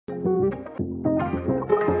Halo,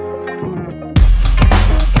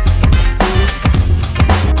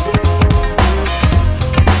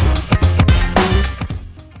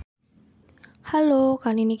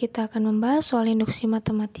 kali ini kita akan membahas soal induksi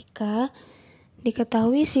matematika.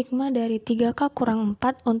 Diketahui sigma dari 3K kurang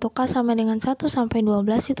 4 untuk K sama dengan 1 sampai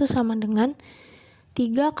 12 itu sama dengan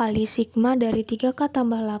 3 kali sigma dari 3K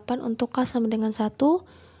tambah 8 untuk K sama dengan 1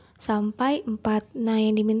 sampai 4. Nah,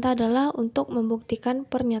 yang diminta adalah untuk membuktikan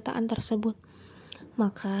pernyataan tersebut.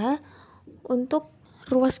 Maka, untuk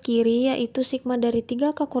ruas kiri yaitu sigma dari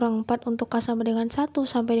 3K kurang 4 untuk K sama dengan 1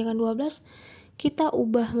 sampai dengan 12, kita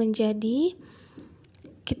ubah menjadi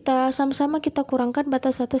sama-sama kita kurangkan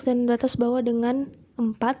batas atas dan batas bawah dengan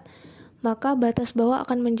 4, maka batas bawah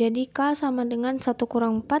akan menjadi K sama dengan 1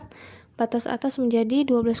 kurang 4, batas atas menjadi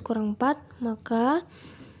 12 kurang 4, maka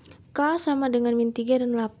K sama dengan min 3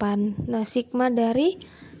 dan 8. Nah, sigma dari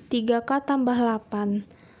 3K tambah 8.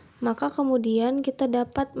 Maka kemudian kita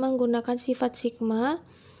dapat menggunakan sifat sigma,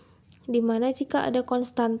 di mana jika ada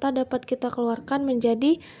konstanta dapat kita keluarkan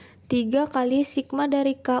menjadi 3 kali sigma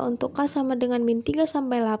dari K untuk K sama dengan min 3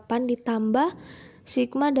 sampai 8 ditambah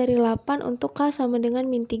sigma dari 8 untuk K sama dengan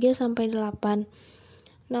min 3 sampai 8.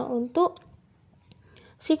 Nah, untuk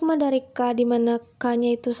sigma dari K di mana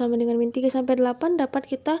K-nya itu sama dengan min 3 sampai 8 dapat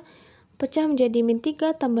kita pecah menjadi min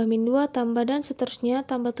 3 tambah min 2 tambah dan seterusnya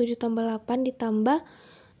tambah 7 tambah 8 ditambah.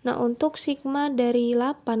 Nah, untuk sigma dari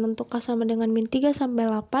 8 untuk K sama dengan min 3 sampai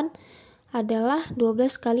 8 adalah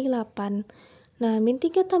 12 kali 8. Nah, min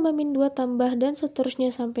 3 tambah min 2 tambah dan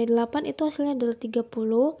seterusnya sampai 8 itu hasilnya adalah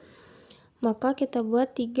 30. Maka kita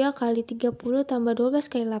buat 3 kali 30 tambah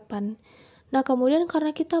 12 kali 8. Nah, kemudian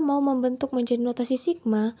karena kita mau membentuk menjadi notasi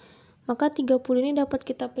sigma, maka 30 ini dapat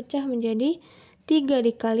kita pecah menjadi 3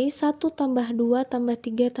 dikali 1 tambah 2 tambah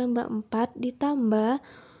 3 tambah 4 ditambah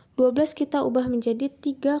 12 kita ubah menjadi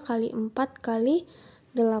 3 kali 4 kali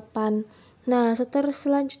 8. Nah,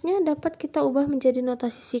 selanjutnya dapat kita ubah menjadi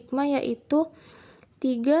notasi sigma yaitu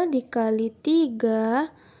 3 dikali 3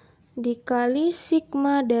 dikali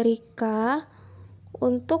sigma dari K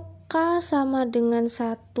untuk K sama dengan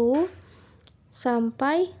 1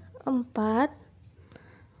 sampai 4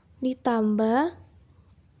 ditambah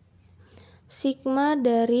sigma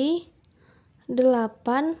dari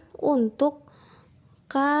 8 untuk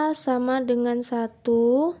K sama dengan 1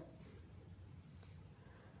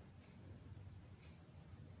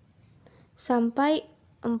 sampai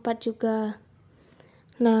 4 juga.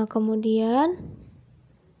 Nah, kemudian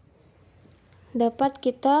dapat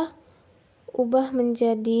kita ubah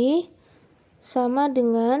menjadi sama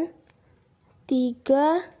dengan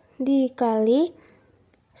 3 dikali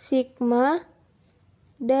sigma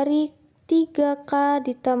dari 3K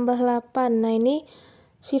ditambah 8. Nah, ini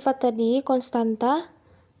sifat tadi konstanta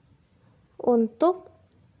untuk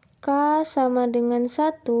K sama dengan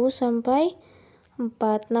 1 sampai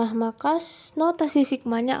 4. Nah, maka notasi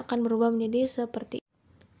sigmanya akan berubah menjadi seperti ini.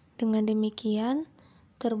 Dengan demikian,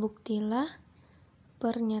 terbuktilah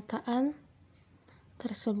pernyataan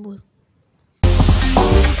tersebut.